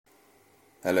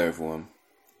Hello, everyone.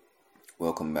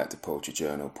 Welcome back to Poetry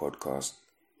Journal podcast.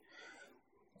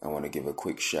 I want to give a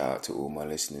quick shout out to all my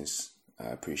listeners. I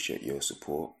appreciate your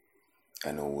support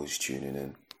and always tuning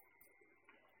in.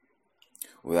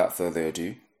 Without further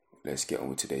ado, let's get on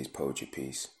with today's poetry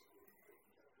piece.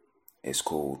 It's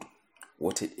called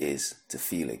What It Is to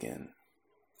Feel Again.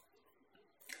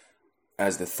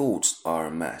 As the thoughts are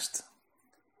amassed,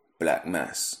 black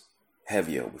mass,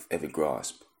 heavier with every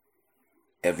grasp,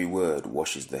 every word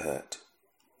washes the hurt,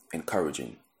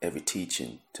 encouraging every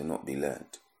teaching to not be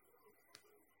learnt.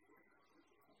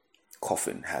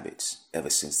 Coughing habits ever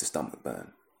since the stomach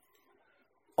burn.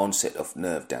 Onset of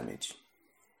nerve damage.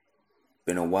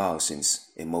 Been a while since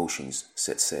emotions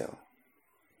set sail.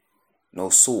 No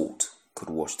salt could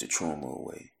wash the trauma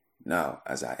away, now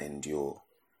as I endure.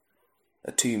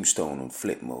 A tombstone on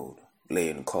flip mode,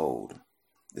 laying cold.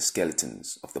 The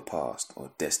skeletons of the past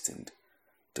are destined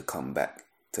to come back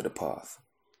to the path,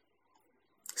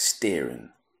 staring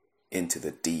into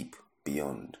the deep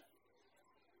beyond,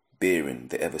 bearing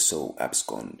the ever so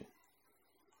abscond,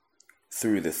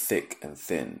 through the thick and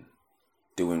thin,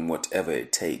 doing whatever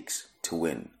it takes to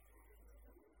win.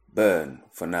 Burn,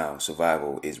 for now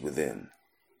survival is within,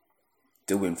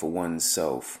 doing for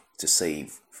oneself to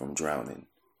save from drowning,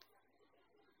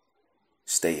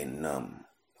 staying numb,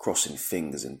 crossing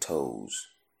fingers and toes,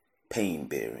 pain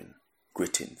bearing,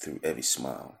 gritting through every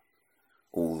smile,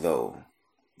 although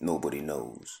nobody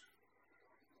knows.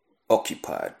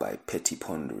 Occupied by petty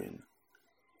pondering,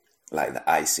 like the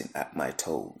icing at my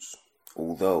toes,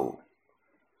 although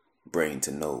brain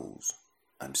to nose,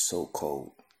 I'm so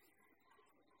cold.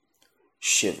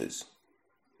 Shivers,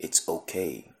 it's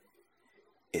okay,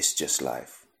 it's just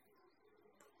life.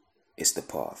 It's the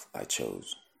path I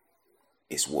chose,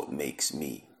 it's what makes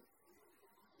me.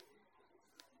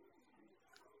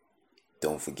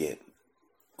 Don't forget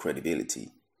credibility,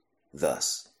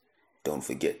 thus don't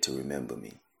forget to remember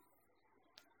me.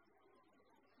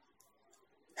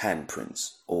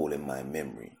 Handprints all in my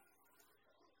memory,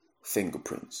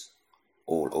 fingerprints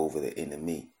all over the inner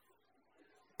me,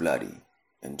 bloody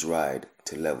and dried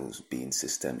to levels being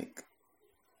systemic,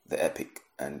 the epic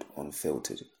and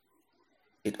unfiltered.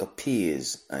 It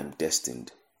appears I'm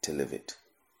destined to live it.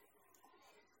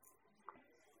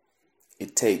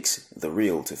 It takes the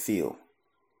real to feel,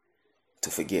 to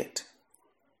forget,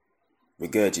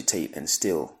 regurgitate and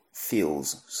still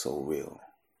feels so real.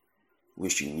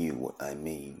 Wish you knew what I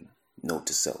mean. Note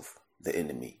to self, the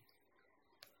enemy.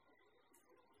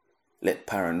 Let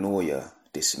paranoia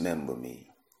dismember me.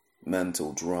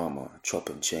 Mental drama chop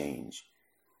and change.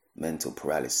 Mental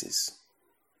paralysis.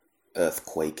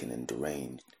 Earthquaking and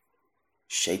deranged.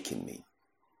 Shaking me,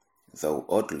 though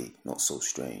oddly not so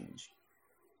strange.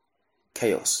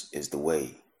 Chaos is the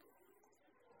way.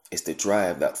 It's the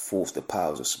drive that forced the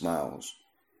powers of smiles.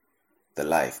 The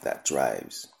life that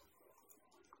drives.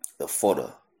 The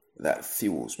fodder that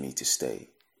fuels me to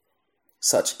stay.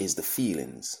 Such is the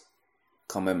feelings,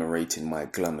 commemorating my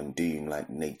glum and doom like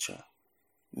nature,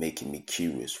 making me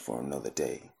curious for another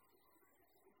day.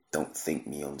 Don't think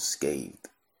me unscathed,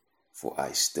 for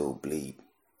I still bleed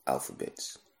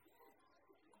alphabets.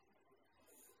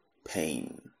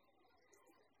 Pain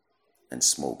and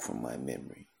smoke from my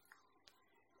memory.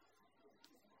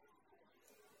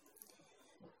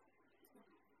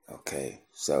 Okay,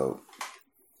 so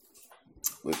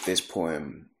with this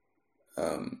poem,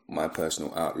 my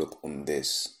personal outlook on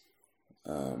this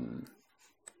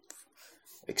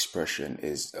expression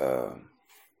is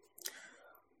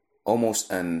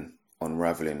almost an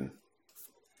unraveling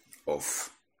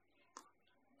of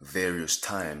various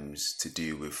times to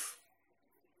do with,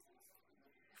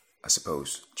 I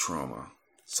suppose, trauma,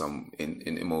 some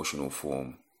in emotional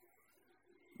form,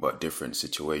 but different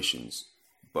situations.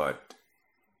 But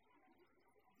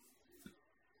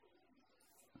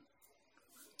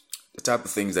the type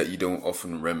of things that you're not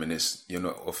often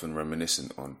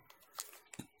reminiscent on.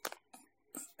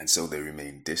 And so they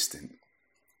remain distant.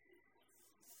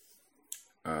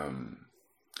 The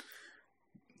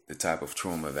type of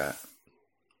trauma that,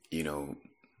 if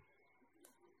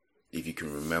you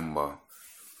can remember,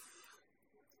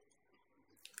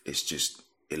 it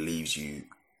leaves you,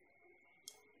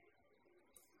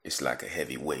 it's like a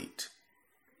heavy weight.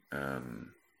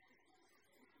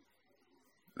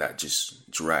 That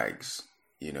just drags,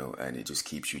 and it just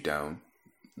keeps you down.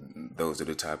 Those are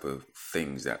the type of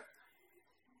things that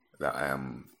I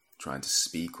am trying to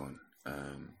speak on.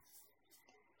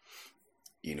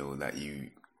 That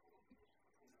you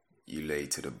lay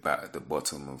to the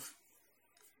bottom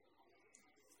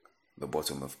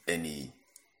of any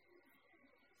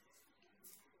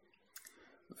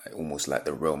like almost like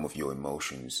the realm of your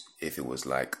emotions. If it was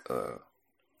like a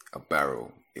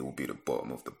barrel, it will be the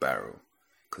bottom of the barrel,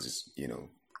 because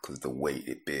because the weight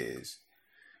it bears.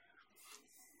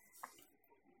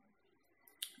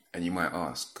 And you might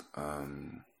ask,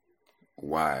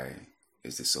 why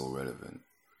is this so relevant?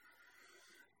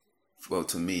 Well,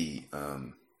 to me,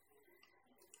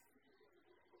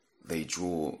 they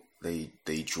draw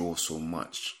so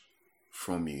much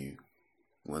from you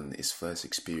when it's first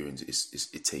experienced.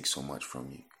 It takes so much from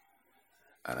you,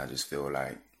 and I just feel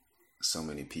like so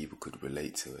many people could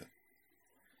relate to it.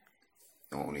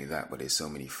 Not only that, but there's so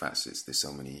many facets, there's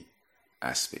so many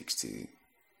aspects to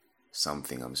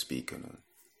something I'm speaking on.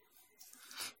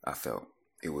 I felt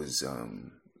it was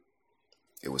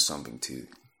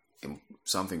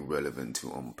something relevant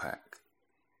to unpack.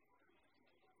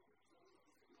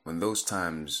 When those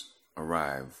times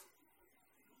arrive,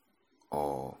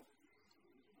 or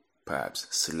perhaps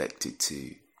selected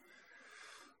to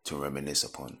reminisce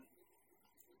upon,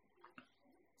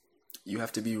 you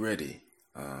have to be ready.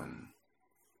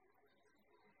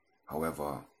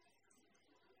 However,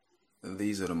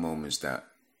 these are the moments that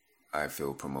I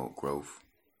feel promote growth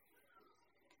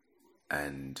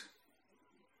and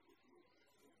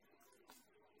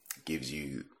gives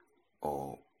you,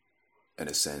 or in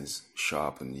a sense,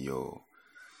 sharpen your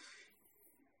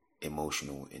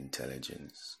emotional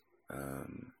intelligence.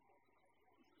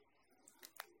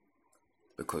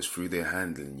 Because through their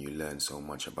handling, you learn so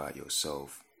much about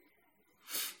yourself.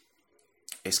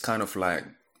 It's kind of like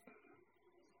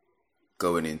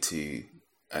going into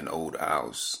an old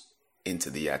house, into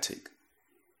the attic,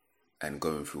 and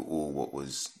going through all what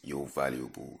was your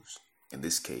valuables. In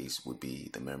this case, would be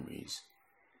the memories.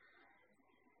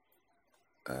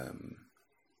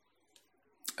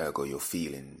 Ergo, your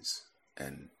feelings,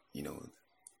 and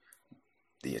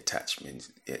the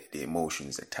attachments, the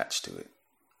emotions attached to it.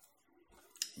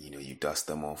 You dust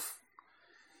them off,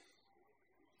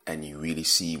 and you really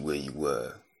see where you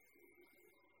were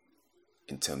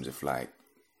in terms of like,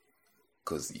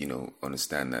 because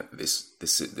understand that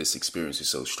this experience is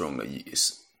so strong that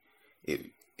it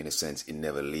in a sense it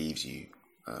never leaves you.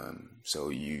 So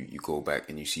you go back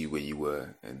and you see where you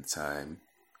were at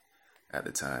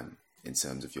the time in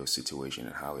terms of your situation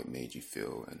and how it made you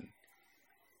feel, and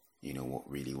what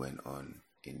really went on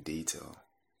in detail.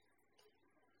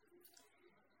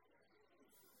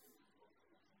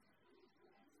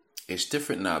 It's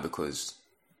different now because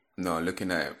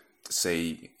looking at,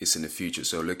 say, it's in the future.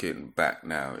 So looking back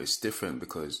now, it's different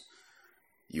because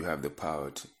you have the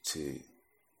power to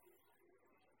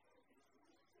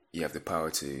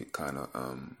kind of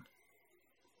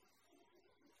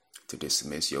to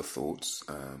dismiss your thoughts,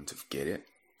 to forget it,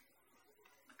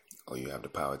 or you have the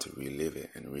power to relive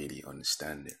it and really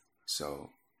understand it.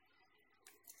 So,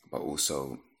 but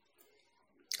also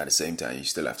at the same time, you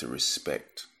still have to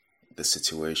respect the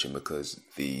situation, because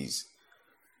these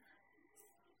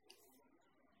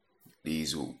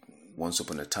once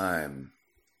upon a time,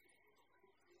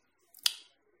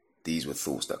 these were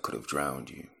thoughts that could have drowned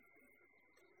you,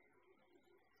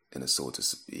 in a so to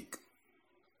speak.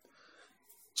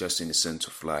 Just in the sense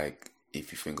of like,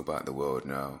 if you think about the world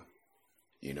now,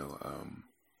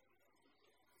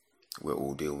 we're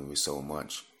all dealing with so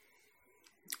much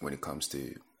when it comes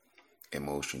to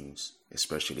emotions,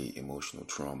 especially emotional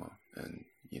trauma, and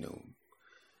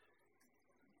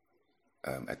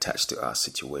attached to our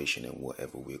situation and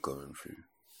whatever we're going through.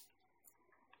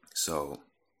 So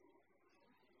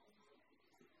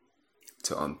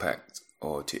to unpack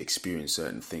or to experience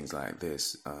certain things like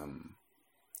this,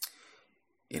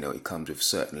 it comes with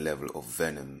certain level of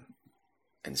venom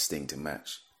and sting to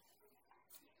match.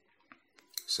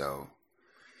 So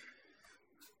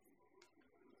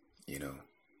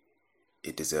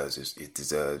it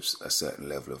deserves a certain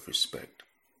level of respect.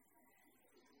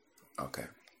 Okay,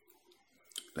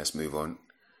 let's move on.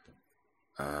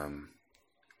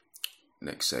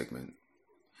 Next segment,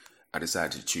 I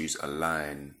decided to choose a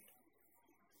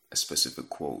specific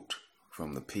quote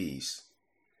from the piece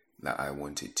that I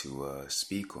wanted to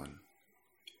speak on.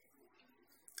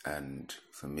 And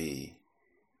for me,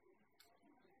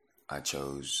 I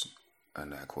chose,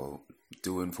 and I quote,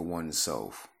 "Doing for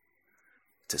oneself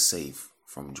to save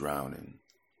from drowning."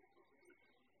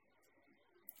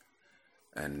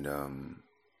 And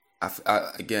I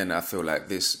feel like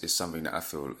this is something that I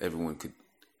feel everyone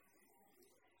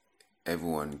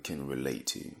can relate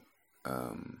to,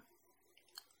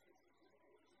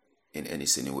 in any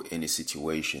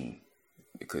situation,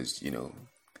 because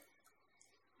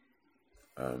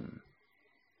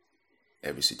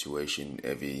every situation,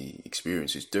 every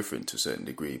experience is different to a certain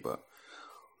degree. But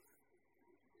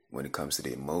when it comes to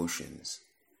the emotions,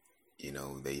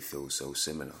 they feel so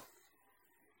similar.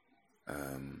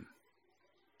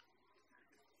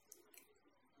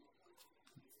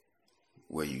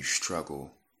 Where you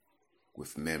struggle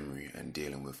with memory and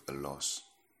dealing with a loss.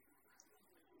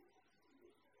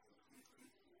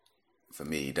 For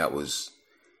me, that was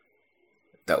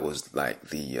like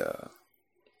the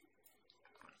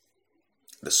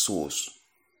source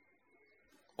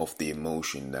of the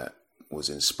emotion that was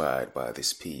inspired by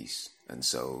this piece. And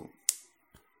so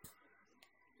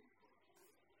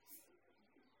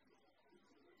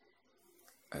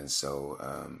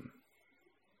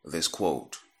this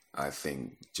quote, I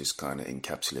think, just kind of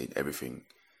encapsulate everything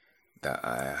that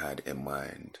I had in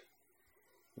mind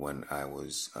when I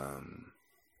was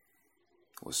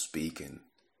speaking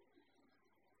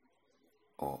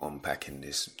or unpacking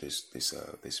this piece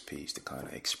to kind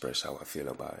of express how I feel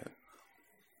about it.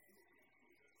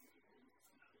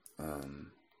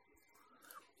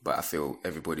 But I feel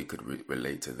everybody could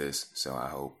relate to this, so I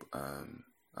hope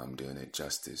I'm doing it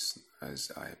justice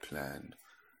as I planned.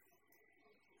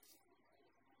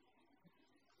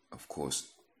 Of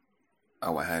course,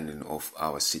 our handling of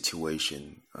our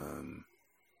situation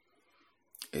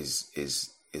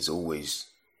is always,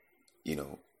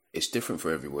 it's different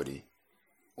for everybody.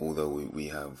 Although we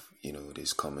have,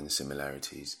 these common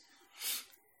similarities.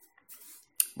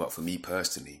 But for me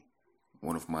personally,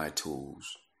 one of my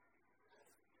tools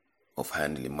of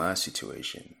handling my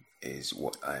situation is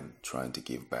what I'm trying to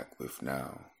give back with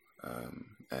now,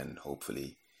 and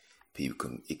hopefully it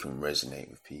can resonate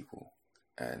with people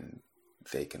and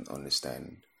they can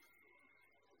understand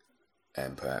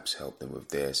and perhaps help them with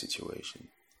their situation.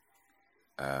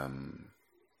 And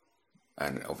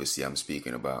obviously I'm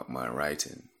speaking about my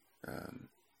writing,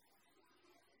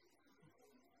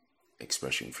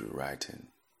 expression through writing,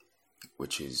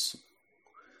 which is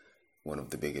one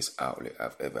of the biggest outlet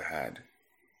I've ever had,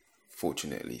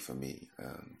 fortunately for me.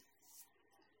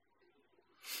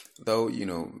 Though,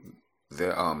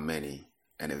 there are many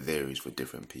and it varies for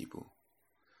different people.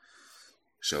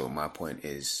 So my point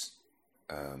is,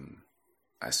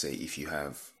 I say if you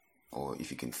have, or if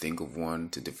you can think of one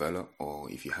to develop, or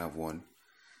if you have one,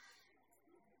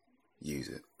 use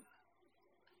it.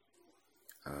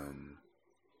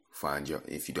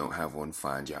 If you don't have one,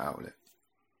 find your outlet.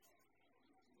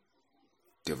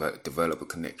 Develop a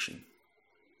connection.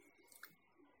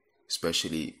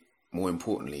 Especially, more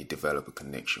importantly, develop a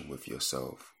connection with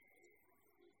yourself.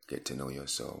 Get to know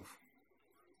yourself.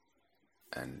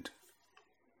 And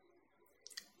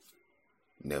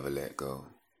never let go.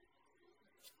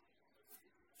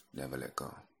 Never let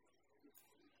go.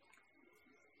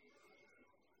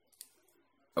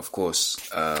 Of course,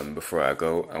 before I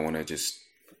go, I want to just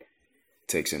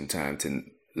take some time to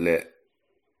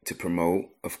promote.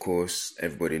 Of course,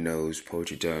 everybody knows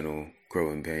Poetry Journal,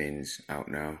 Growing Pains, out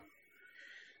now.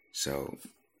 So,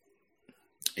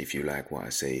 if you like what I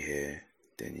say here,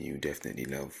 then you definitely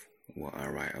love what I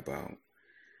write about.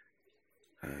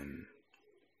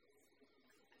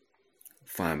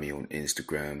 Find me on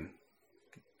Instagram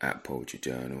at Poetry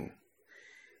Journal,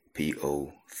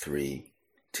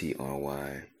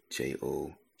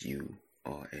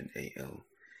 PO3TRYJOURNAL.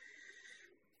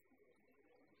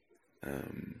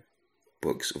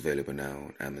 Books available now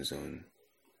on Amazon.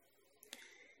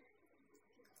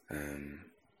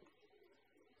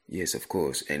 Yes, of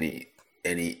course.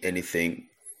 Anything.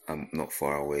 I'm not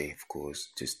far away, of course.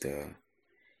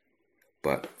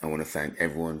 But I want to thank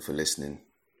everyone for listening,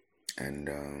 and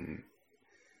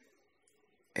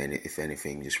if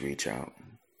anything, just reach out.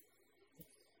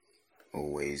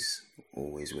 Always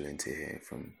willing to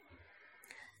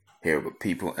hear about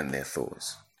people and their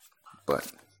thoughts.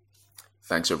 But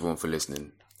thanks everyone for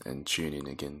listening, and tune in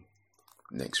again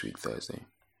next week, Thursday.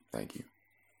 Thank you.